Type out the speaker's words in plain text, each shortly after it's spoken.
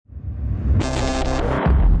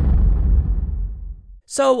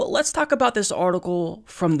So let's talk about this article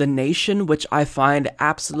from The Nation, which I find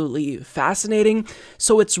absolutely fascinating.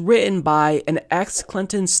 So it's written by an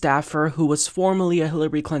ex-Clinton staffer who was formerly a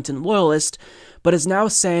Hillary Clinton loyalist, but is now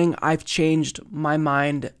saying, I've changed my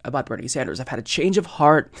mind about Bernie Sanders. I've had a change of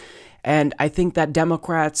heart, and I think that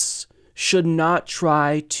Democrats should not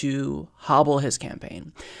try to hobble his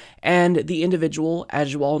campaign. And the individual,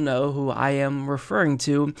 as you all know, who I am referring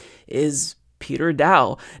to is Peter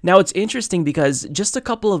Dow. Now, it's interesting because just a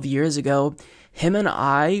couple of years ago, him and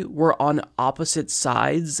I were on opposite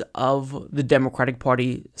sides of the Democratic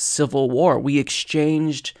Party civil war. We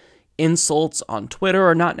exchanged insults on Twitter,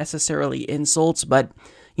 or not necessarily insults, but,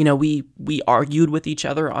 we argued with each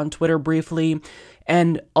other on Twitter briefly.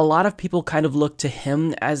 And a lot of people kind of look to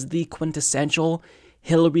him as the quintessential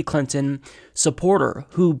Hillary Clinton supporter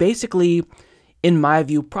who basically, in my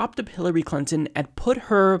view, propped up Hillary Clinton and put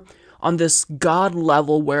her on this God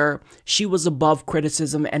level where she was above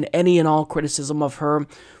criticism and any and all criticism of her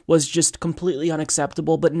was just completely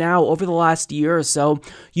unacceptable. But now, over the last year or so,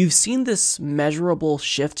 you've seen this measurable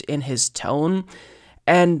shift in his tone,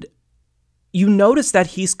 and you notice that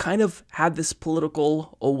he's kind of had this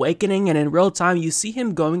political awakening, and in real time, you see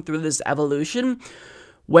him going through this evolution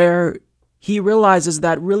where he realizes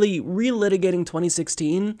that really relitigating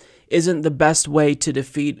 2016 isn't the best way to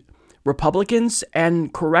defeat Republicans,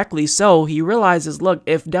 and correctly so. He realizes, look,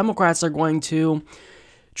 if Democrats are going to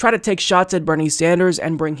try to take shots at Bernie Sanders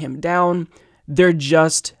and bring him down, they're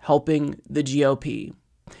just helping the GOP.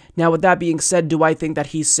 Now, with that being said, do I think that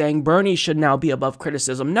he's saying Bernie should now be above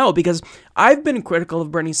criticism? No, because I've been critical of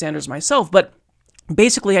Bernie Sanders myself, but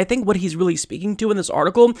basically, I think what he's really speaking to in this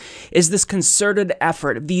article is this concerted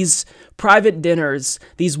effort, these private dinners,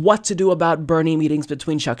 these what to do about Bernie meetings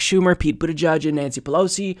between Chuck Schumer, Pete Buttigieg, and Nancy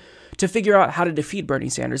Pelosi to figure out how to defeat Bernie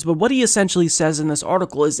Sanders. But what he essentially says in this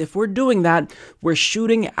article is if we're doing that, we're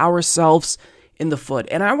shooting ourselves in the foot.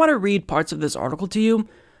 And I want to read parts of this article to you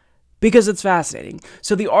because it's fascinating.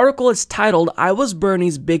 So the article is titled, I Was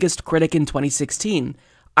Bernie's Biggest Critic in 2016.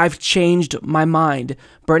 I've changed my mind.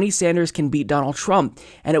 Bernie Sanders can beat Donald Trump,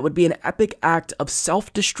 and it would be an epic act of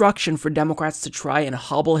self-destruction for Democrats to try and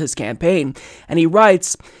hobble his campaign. And he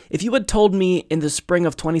writes, if you had told me in the spring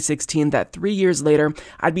of 2016 that 3 years later,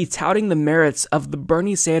 I'd be touting the merits of the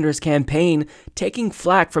Bernie Sanders campaign, taking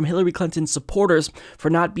flack from Hillary Clinton's supporters for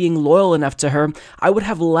not being loyal enough to her, I would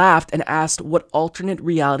have laughed and asked what alternate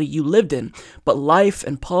reality you lived in. But life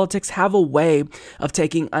and politics have a way of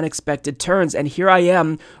taking unexpected turns, and here I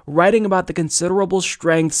am, writing about the considerable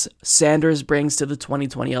strengths Sanders brings to the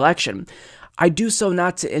 2020 election. I do so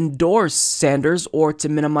not to endorse Sanders or to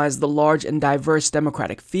minimize the large and diverse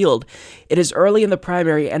Democratic field. It is early in the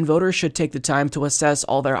primary and voters should take the time to assess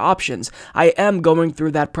all their options. I am going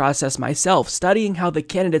through that process myself, studying how the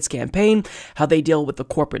candidates campaign, how they deal with the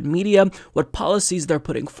corporate media, what policies they're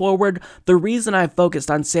putting forward. The reason I've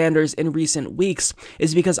focused on Sanders in recent weeks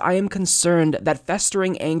is because I am concerned that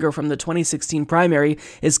festering anger from the 2016 primary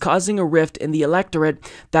is causing a rift in the electorate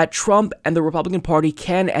that Trump and the Republican Party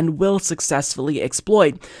can and will successfully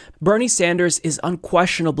exploit. Bernie Sanders is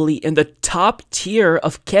unquestionably in the top tier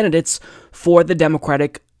of candidates for the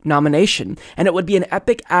Democratic nomination, and it would be an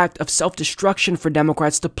epic act of self-destruction for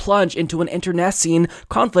Democrats to plunge into an internecine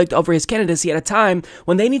conflict over his candidacy at a time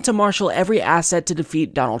when they need to marshal every asset to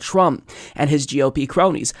defeat Donald Trump and his GOP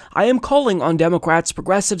cronies. I am calling on Democrats,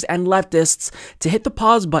 progressives, and leftists to hit the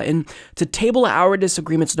pause button, to table our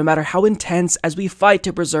disagreements no matter how intense as we fight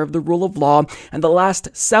to preserve the rule of law and the last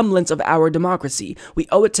semblance of our democracy. We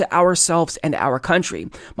owe it to ourselves and our country.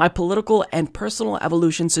 My political and personal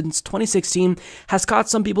evolution since 2016 has caught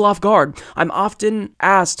some people off guard. I'm often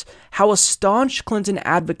asked how a staunch Clinton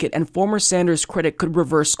advocate and former Sanders critic could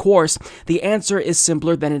reverse course. The answer is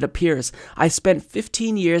simpler than it appears. I spent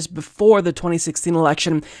 15 years before the 2016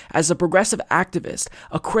 election as a progressive activist,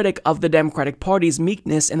 a critic of the Democratic Party's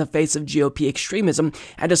meekness in the face of GOP extremism,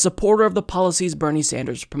 and a supporter of the policies Bernie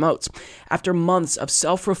Sanders promotes. After months of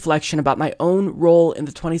self-reflection about my own role in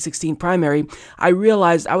the 2016 primary, I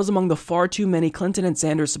realized I was among the far too many Clinton and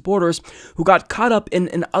Sanders supporters who got caught up in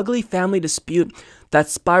an ugly family dispute that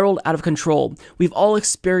spiraled out of control. We've all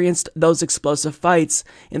experienced those explosive fights.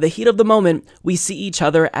 In the heat of the moment, we see each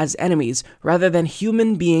other as enemies, rather than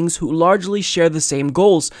human beings who largely share the same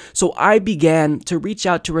goals. So I began to reach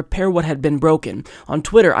out to repair what had been broken. On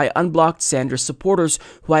Twitter, I unblocked Sanders supporters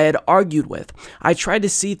who I had argued with. I tried to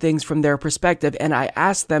see things from their perspective, and I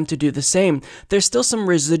asked them to do the same. There's still some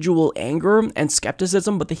residual anger and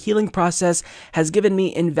skepticism, but the healing process has given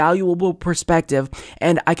me invaluable perspective,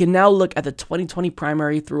 and I can now look at the 2020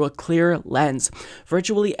 primary through a clear lens.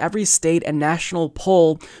 Virtually every state and national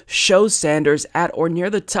poll shows Sanders at or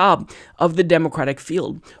near the top of the Democratic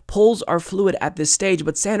field. Polls are fluid at this stage,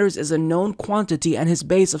 but Sanders is a known quantity and his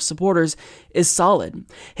base of supporters is solid.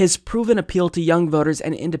 His proven appeal to young voters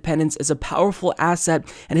and independents is a powerful asset,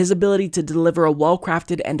 and his ability to deliver a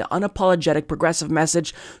well-crafted and unapologetic progressive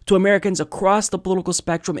message to Americans across the political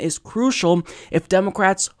spectrum is crucial if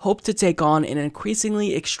Democrats hope to take on an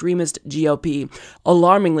increasingly extremist GOP.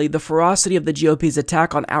 Alarmingly, the ferocity of the GOP's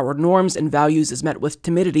attack on our norms and values is met with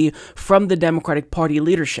timidity from the Democratic Party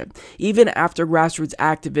leadership. Even after grassroots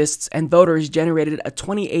activists and voters generated a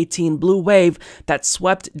 2018 blue wave that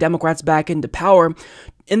swept Democrats back into power,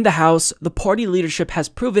 in the House, the party leadership has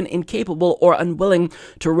proven incapable or unwilling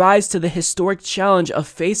to rise to the historic challenge of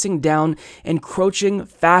facing down encroaching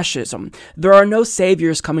fascism. There are no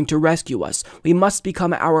saviors coming to rescue us. We must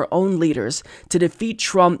become our own leaders. To defeat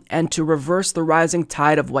Trump and to reverse the rising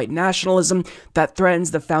tide of white nationalism that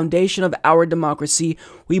threatens the foundation of our democracy,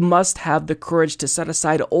 we must have the courage to set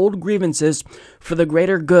aside old grievances for the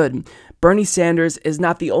greater good. Bernie Sanders is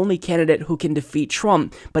not the only candidate who can defeat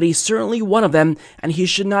Trump, but he's certainly one of them, and he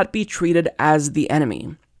should not be treated as the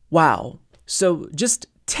enemy. Wow. So just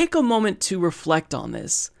take a moment to reflect on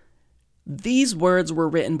this. These words were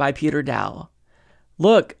written by Peter Dow.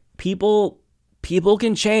 Look, people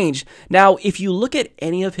can change. Now, if you look at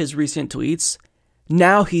any of his recent tweets,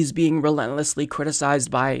 now he's being relentlessly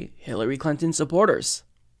criticized by Hillary Clinton supporters.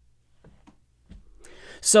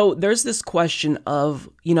 So there's this question of,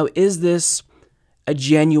 is this a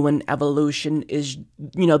genuine evolution? Is,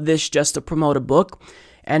 this just to promote a book?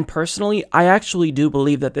 And personally, I actually do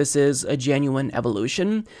believe that this is a genuine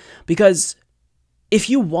evolution, because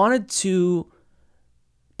if you wanted to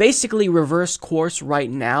basically reverse course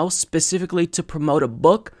right now, specifically to promote a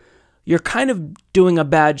book, you're kind of doing a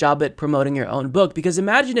bad job at promoting your own book. Because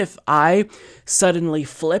imagine if I suddenly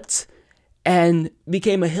flipped and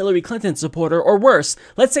became a Hillary Clinton supporter, or worse,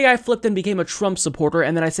 let's say I flipped and became a Trump supporter,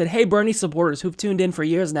 and then I said, hey, Bernie supporters who've tuned in for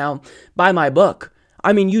years now, buy my book.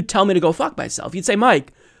 I mean, you'd tell me to go fuck myself. You'd say,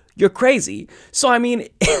 Mike, you're crazy. So, I mean,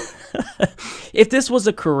 if this was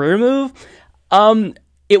a career move,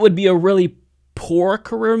 it would be a really poor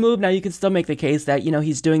career move. Now, you can still make the case that,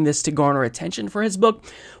 he's doing this to garner attention for his book,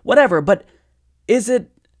 whatever, but is it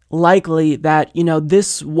likely that,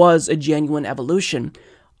 this was a genuine evolution?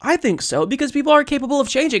 I think so, because people are capable of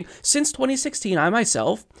changing. Since 2016, I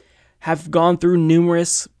myself have gone through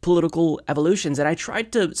numerous political evolutions, and I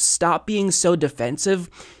tried to stop being so defensive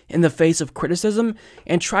in the face of criticism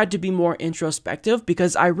and tried to be more introspective,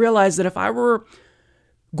 because I realized that if I were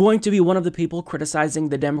going to be one of the people criticizing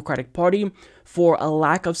the Democratic Party for a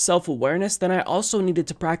lack of self-awareness, then I also needed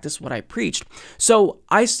to practice what I preached. So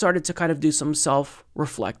I started to kind of do some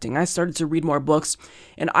self-reflecting. I started to read more books,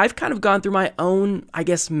 and I've kind of gone through my own,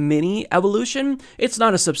 mini evolution. It's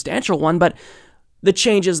not a substantial one, but the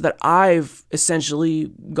changes that I've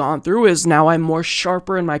essentially gone through is now I'm more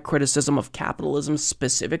sharper in my criticism of capitalism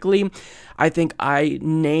specifically. I think I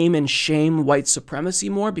name and shame white supremacy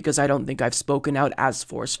more because I don't think I've spoken out as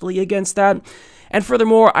forcefully against that. And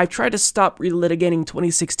furthermore, I try to stop relitigating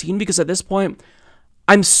 2016 because at this point,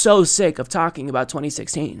 I'm so sick of talking about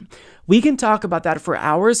 2016. We can talk about that for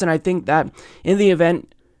hours, and I think that in the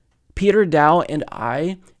event Peter Dow and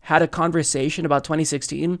I had a conversation about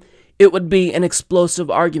 2016, it would be an explosive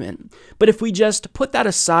argument. But if we just put that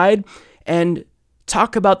aside and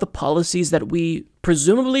talk about the policies that we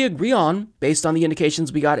presumably agree on, based on the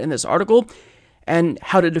indications we got in this article, and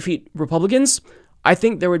how to defeat Republicans, I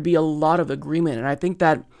think there would be a lot of agreement. And I think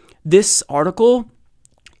that this article,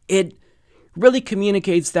 it really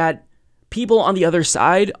communicates that people on the other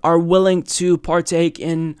side are willing to partake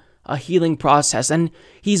in a healing process. And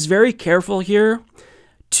he's very careful here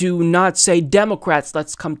to not say, Democrats,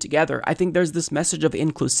 let's come together. I think there's this message of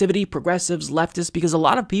inclusivity, progressives, leftists, because a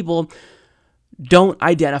lot of people don't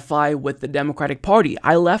identify with the Democratic Party.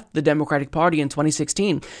 I left the Democratic Party in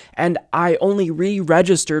 2016, and I only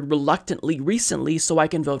re-registered reluctantly recently so I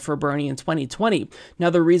can vote for Bernie in 2020. Now,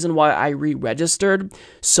 the reason why I re-registered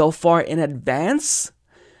so far in advance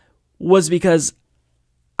was because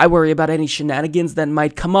I worry about any shenanigans that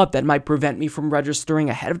might come up that might prevent me from registering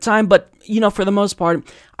ahead of time. But, for the most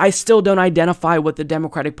part, I still don't identify with the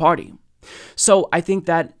Democratic Party. So I think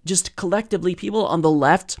that just collectively, people on the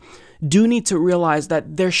left do need to realize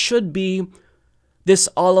that there should be this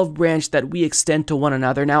olive branch that we extend to one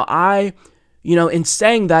another. Now, I, in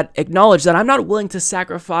saying that, acknowledge that I'm not willing to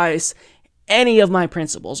sacrifice any of my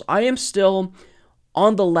principles. I am still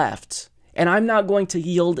on the left, and I'm not going to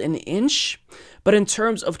yield an inch. But in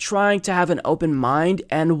terms of trying to have an open mind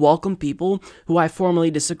and welcome people who I formerly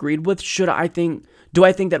disagreed with, do I think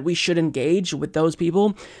that we should engage with those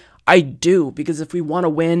people? I do, because if we want to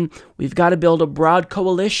win, we've got to build a broad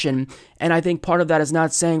coalition. And I think part of that is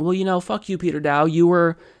not saying, well, fuck you, Peter Dow. You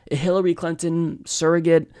were a Hillary Clinton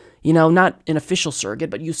surrogate, not an official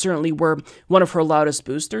surrogate, but you certainly were one of her loudest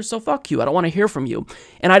boosters. So fuck you. I don't want to hear from you.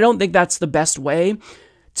 And I don't think that's the best way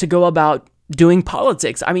to go about doing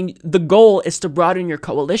politics. I mean, the goal is to broaden your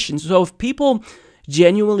coalition. So if people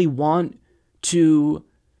genuinely want to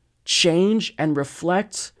change and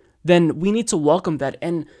reflect, then we need to welcome that.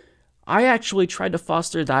 And I actually tried to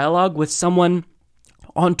foster dialogue with someone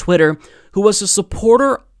on Twitter who was a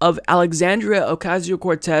supporter of Alexandria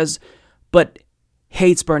Ocasio-Cortez, but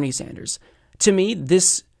hates Bernie Sanders. To me,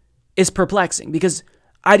 this is perplexing because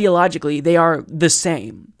ideologically they are the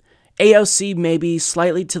same. AOC may be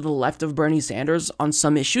slightly to the left of Bernie Sanders on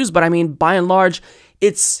some issues, but I mean, by and large,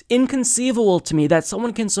 it's inconceivable to me that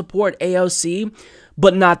someone can support AOC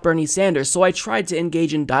but not Bernie Sanders. So I tried to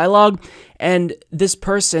engage in dialogue, and this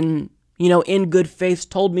person, in good faith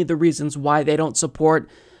told me the reasons why they don't support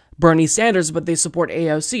Bernie Sanders, but they support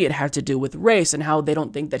AOC. It had to do with race and how they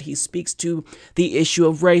don't think that he speaks to the issue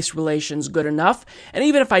of race relations good enough. And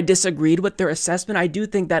even if I disagreed with their assessment, I do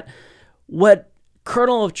think that what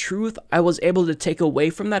kernel of truth I was able to take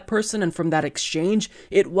away from that person and from that exchange,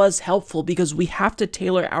 it was helpful, because we have to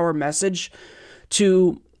tailor our message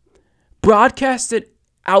to broadcast it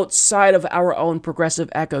outside of our own progressive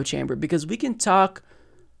echo chamber, because we can talk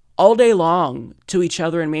all day long to each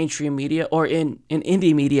other in mainstream media or in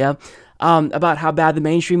indie media about how bad the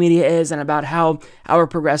mainstream media is and about how our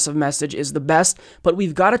progressive message is the best, but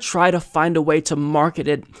we've got to try to find a way to market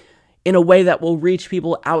it in a way that will reach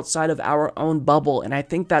people outside of our own bubble. And I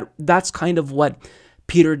think that that's kind of what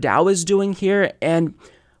Peter Dow is doing here. And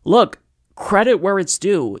look, credit where it's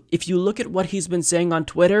due. If you look at what he's been saying on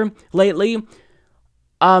Twitter lately,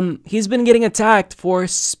 he's been getting attacked for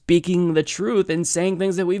speaking the truth and saying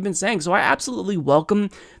things that we've been saying. So I absolutely welcome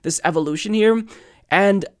this evolution here.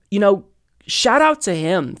 And, shout out to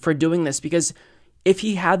him for doing this, because if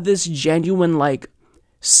he had this genuine,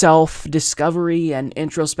 self-discovery and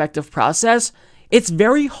introspective process, it's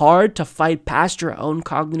very hard to fight past your own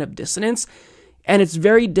cognitive dissonance, and it's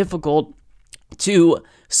very difficult to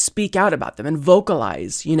speak out about them and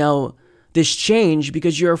vocalize, this change,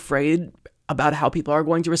 because you're afraid about how people are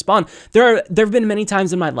going to respond. There have been many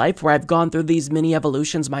times in my life where I've gone through these mini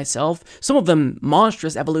evolutions myself, some of them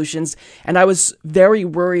monstrous evolutions, and I was very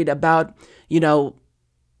worried about,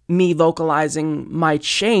 me vocalizing my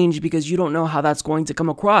change, because you don't know how that's going to come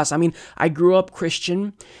across. I mean, I grew up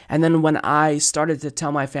Christian, and then when I started to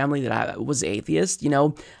tell my family that I was atheist,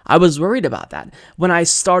 I was worried about that. When I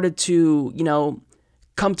started to,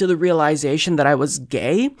 come to the realization that I was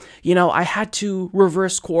gay, I had to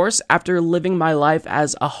reverse course after living my life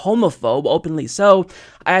as a homophobe, openly so.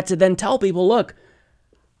 I had to then tell people, look,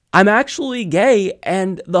 I'm actually gay,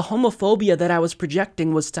 and the homophobia that I was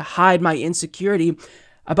projecting was to hide my insecurity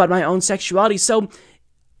about my own sexuality. So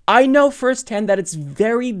I know firsthand that it's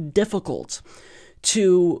very difficult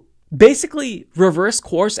to basically reverse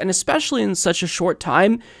course, and especially in such a short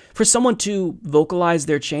time, for someone to vocalize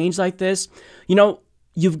their change like this.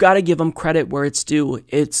 You've got to give them credit where it's due.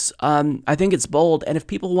 I think it's bold. And if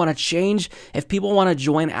people want to change, if people want to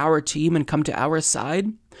join our team and come to our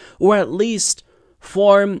side, or at least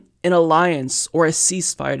form an alliance or a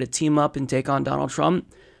ceasefire to team up and take on Donald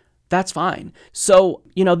Trump, that's fine. So,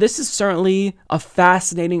 this is certainly a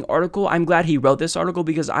fascinating article. I'm glad he wrote this article,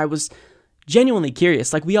 because I was genuinely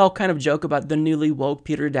curious. We all kind of joke about the newly woke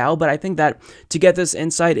Peter Dow, but I think that to get this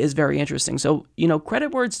insight is very interesting. So,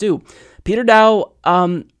 credit where it's due. Peter Dow,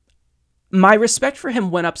 my respect for him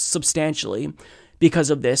went up substantially because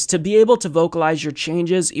of this. To be able to vocalize your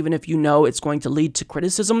changes, even if it's going to lead to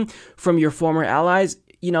criticism from your former allies,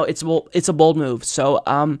 it's a bold move. So,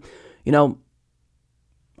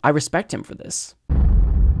 I respect him for this.